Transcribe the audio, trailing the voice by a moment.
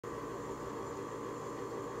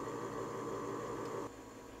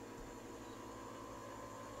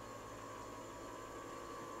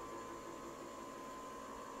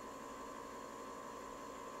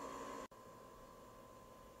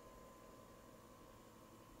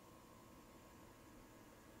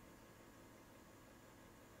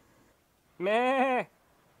Meh.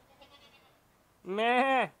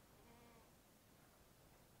 Meh.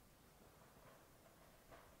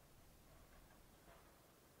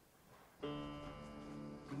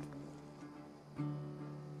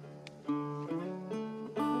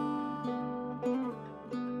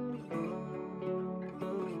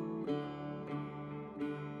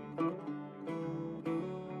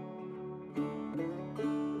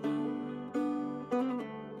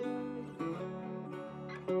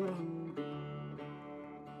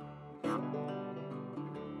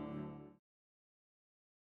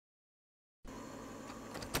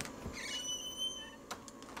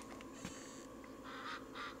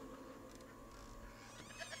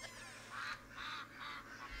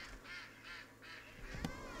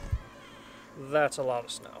 That's a lot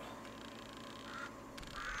of snow.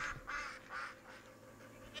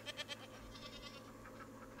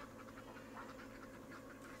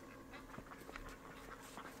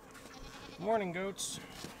 Morning, goats.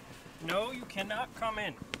 No, you cannot come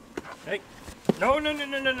in. Hey. No, no, no,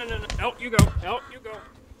 no, no, no, no, no. Out you go. Out you go.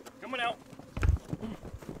 Coming out.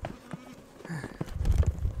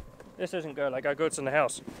 This isn't good. I got goats in the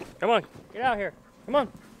house. Come on. Get out here. Come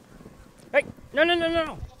on. Hey. No, no, no,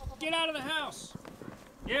 no. Get out of the house.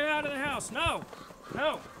 Get out of the house. No.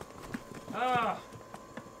 No.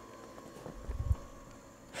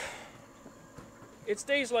 It's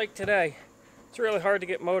days like today. It's really hard to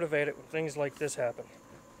get motivated when things like this happen.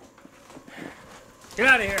 Get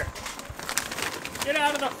out of here. Get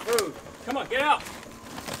out of the food. Come on, get out.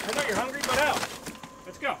 I know you're hungry, but out.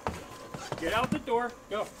 Let's go. Get out the door.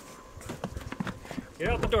 Go. Get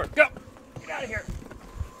out the door. Go. Get out of here.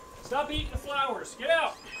 Stop eating the flowers. Get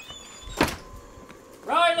out.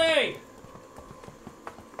 Riley!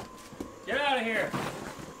 Get out of here.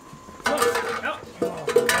 Come on. Out.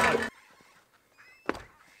 Oh, God.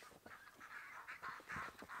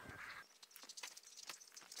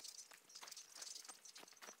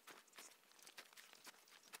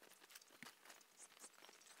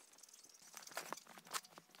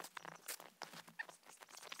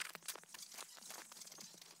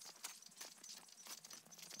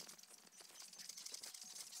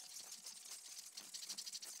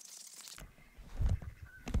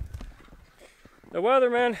 The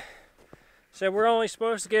weatherman said we're only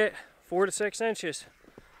supposed to get 4 to 6 inches.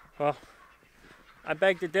 Well, I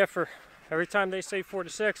beg to differ. Every time they say 4 to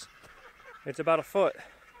 6, it's about a foot.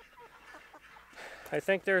 I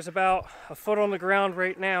think there's about a foot on the ground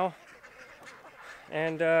right now.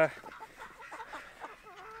 And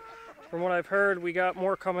from what I've heard, we got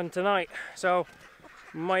more coming tonight. So,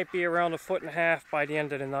 might be around 1.5 feet by the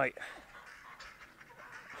end of the night.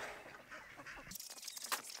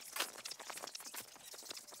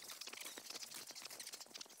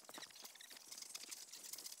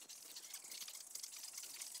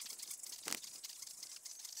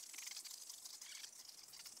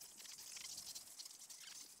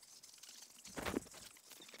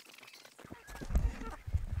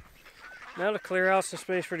 Now to clear out some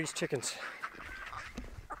space for these chickens.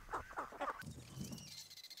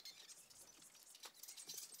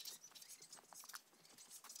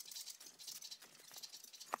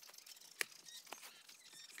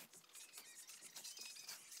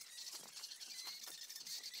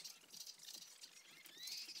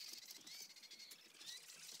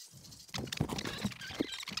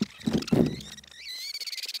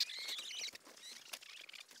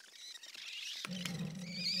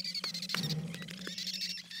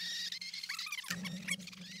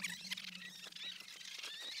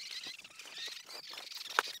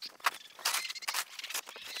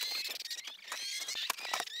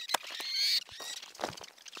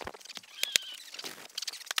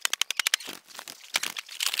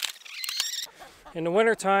 In the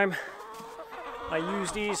wintertime, I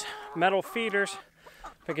use these metal feeders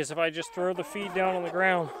because if I just throw the feed down on the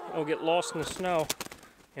ground, it'll get lost in the snow.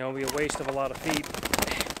 It'll be a waste of a lot of feed.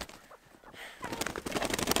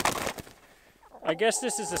 I guess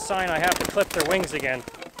this is a sign I have to clip their wings again.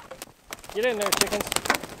 Get in there, chickens.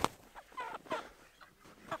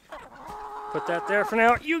 Put that there for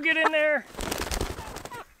now. You get in there.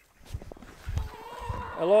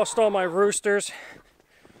 I lost all my roosters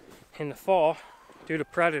in the fall due to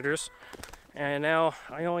predators, and now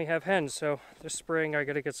I only have hens, so this spring I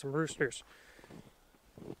gotta get some roosters.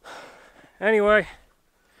 Anyway,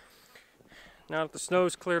 now that the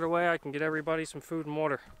snow's cleared away, I can get everybody some food and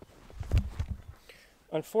water.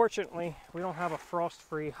 Unfortunately, we don't have a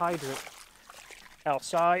frost-free hydrant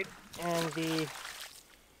outside, and the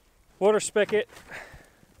water spigot,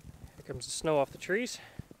 here comes the snow off the trees.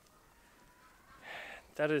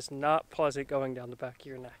 That is not pleasant going down the back of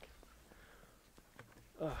your neck.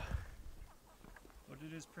 Ugh.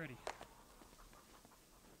 but it is pretty.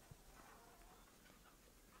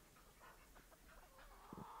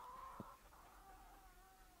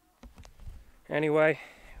 Anyway,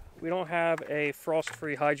 we don't have a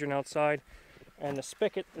frost-free hydrant outside, and the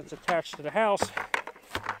spigot that's attached to the house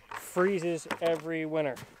freezes every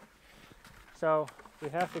winter. So we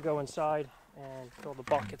have to go inside and fill the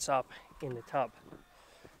buckets up in the tub.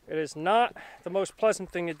 It is not the most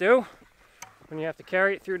pleasant thing to do when you have to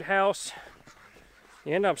carry it through the house.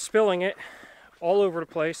 You end up spilling it all over the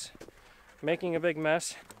place, making a big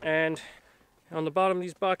mess, and on the bottom of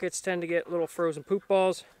these buckets tend to get little frozen poop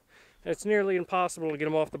balls. And it's nearly impossible to get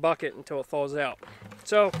them off the bucket until it thaws out.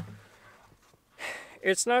 So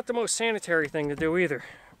it's not the most sanitary thing to do either,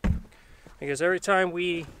 because every time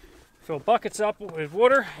we fill buckets up with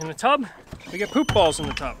water in the tub, we get poop balls in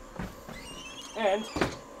the tub. And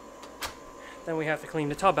then we have to clean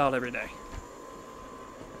the tub out every day,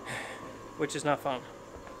 which is not fun.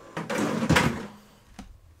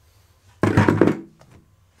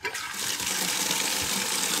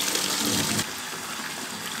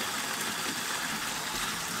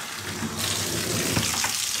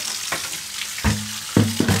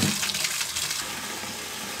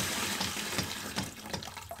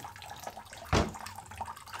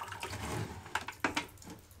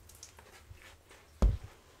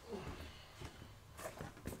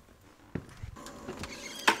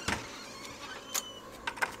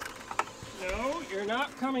 No, you're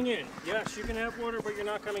not coming in. Yes, you can have water, but you're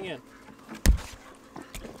not coming in.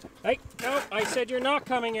 Hey, no, I said you're not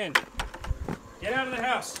coming in. Get out of the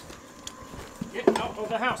house. Get out of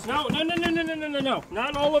the house. No, no, no, no, no, no, no, no, no.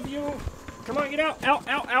 Not all of you. Come on, get out. Out,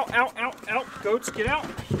 out, out, out, out, out. Goats, get out.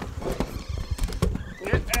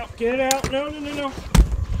 Get out, get out. No, no, no, no.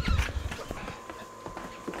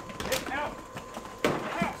 Get out of the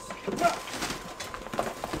house. Go.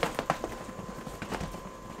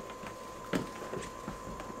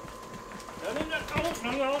 No, no, no,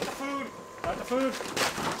 no, no, not the food. Not the food.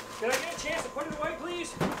 Can I get a chance to put it away,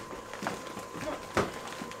 please? Come on.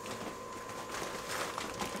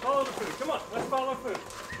 Follow the food. Come on, let's follow food.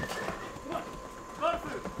 Come on, follow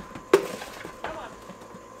food. Come on.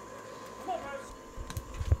 Come on, guys.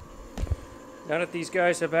 Now that these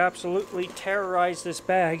guys have absolutely terrorized this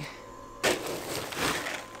bag,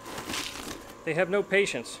 they have no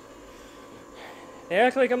patience. They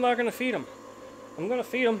act like I'm not going to feed them. I'm going to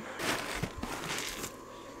feed them.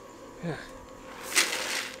 Yeah.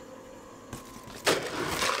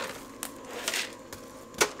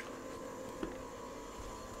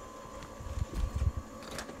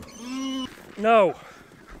 No.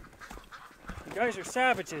 You guys are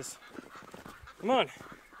savages. Come on.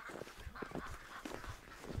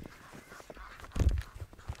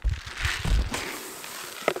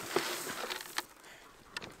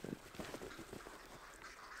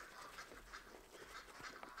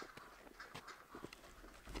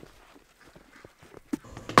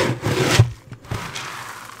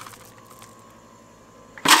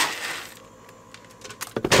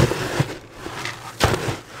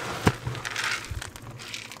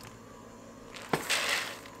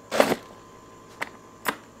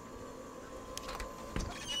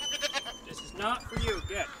 Not for you,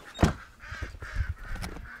 get.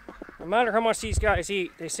 No matter how much these guys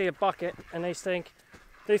eat, they see a bucket and they think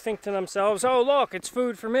to themselves, oh look, it's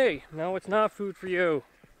food for me. No, it's not food for you.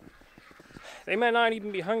 They may not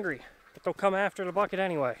even be hungry, but they'll come after the bucket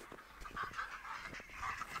anyway.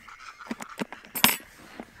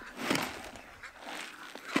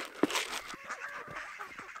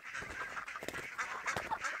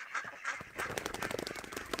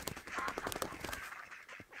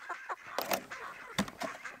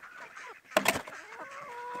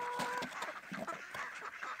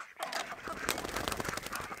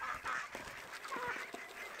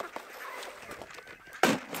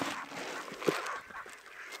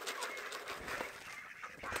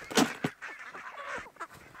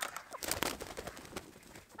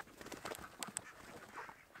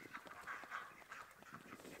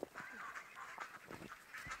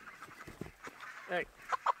 Hey,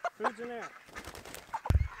 food's in there.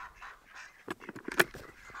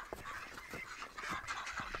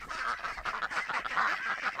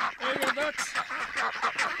 There you go, ducks.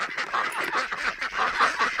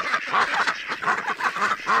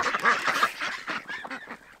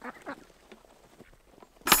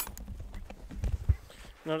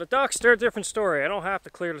 Now the ducks, they're a different story. I don't have to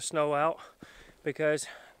clear the snow out because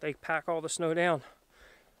they pack all the snow down.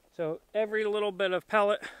 So every little bit of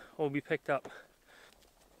pellet will be picked up.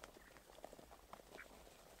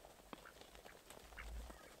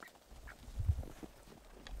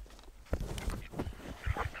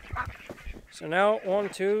 So now on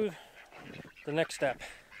to the next step.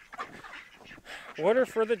 Water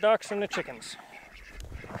for the ducks and the chickens.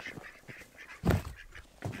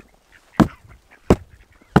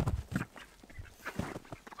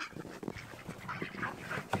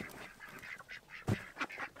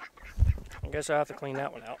 I guess I'll have to clean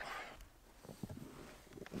that one out.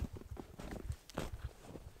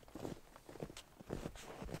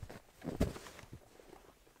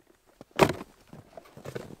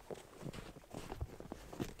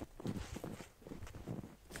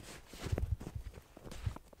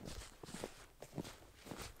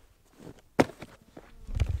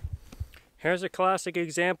 Here's a classic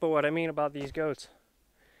example of what I mean about these goats.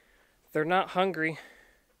 They're not hungry.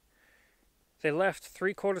 They left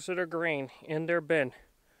 3/4 of their grain in their bin,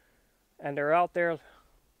 and they're out there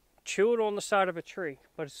chewing on the side of a tree.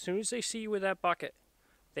 But as soon as they see you with that bucket,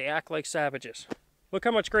 they act like savages. Look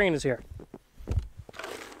how much grain is here.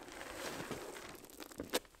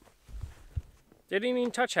 They didn't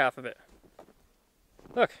even touch half of it.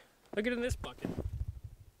 Look at it in this bucket.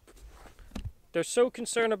 They're so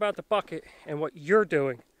concerned about the bucket and what you're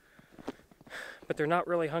doing, but they're not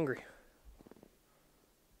really hungry.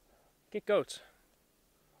 Get goats.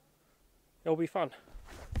 It'll be fun.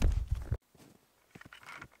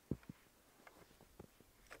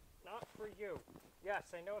 Not for you. Yes,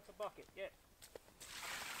 I know it's a bucket. Get.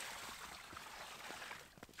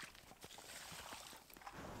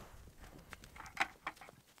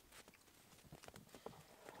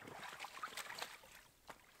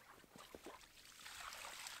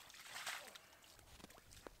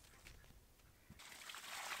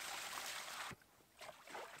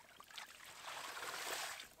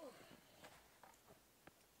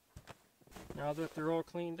 Now that they're all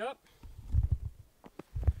cleaned up,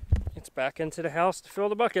 it's back into the house to fill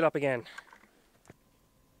the bucket up again.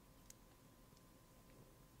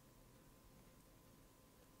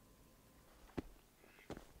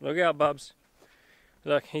 Look out, Bubs.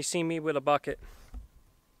 Look, he's seen me with a bucket.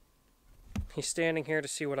 He's standing here to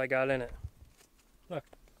see what I got in it. Look,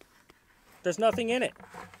 there's nothing in it.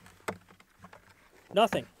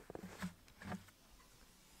 Nothing.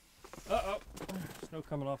 Uh-oh, snow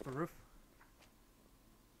coming off the roof.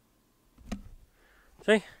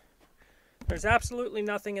 See? There's absolutely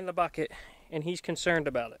nothing in the bucket, and he's concerned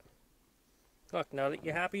about it. Look, now that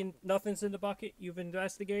you're happy nothing's in the bucket, you've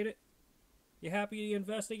investigated. You happy you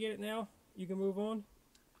investigate it now? You can move on?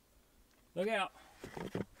 Look out.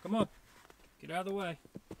 Come on. Get out of the way.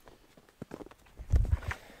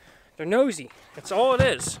 They're nosy. That's all it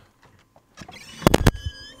is.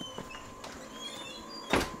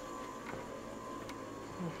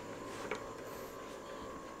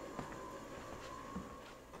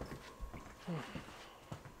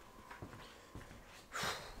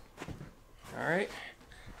 All right.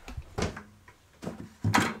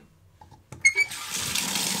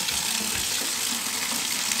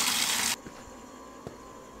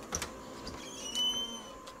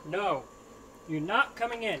 No, you're not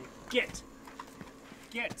coming in. Get.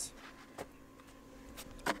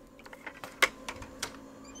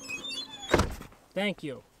 Thank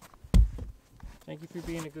you. Thank you for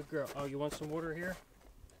being a good girl. Oh, you want some water here?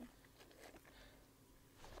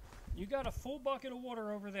 You got a full bucket of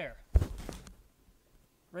water over there.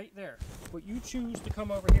 Right there. But you choose to come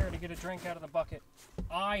over here to get a drink out of the bucket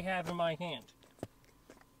I have in my hand.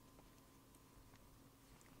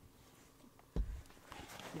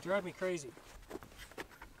 You drive me crazy.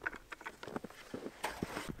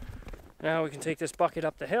 Now we can take this bucket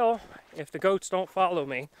up the hill if the goats don't follow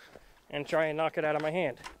me and try and knock it out of my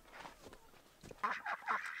hand.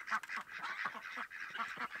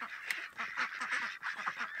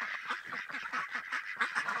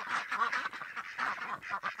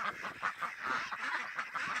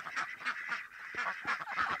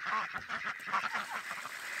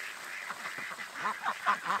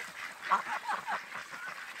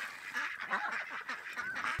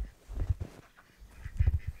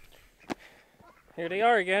 Here they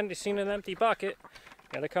are again. They've seen an empty bucket.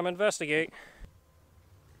 Gotta come investigate.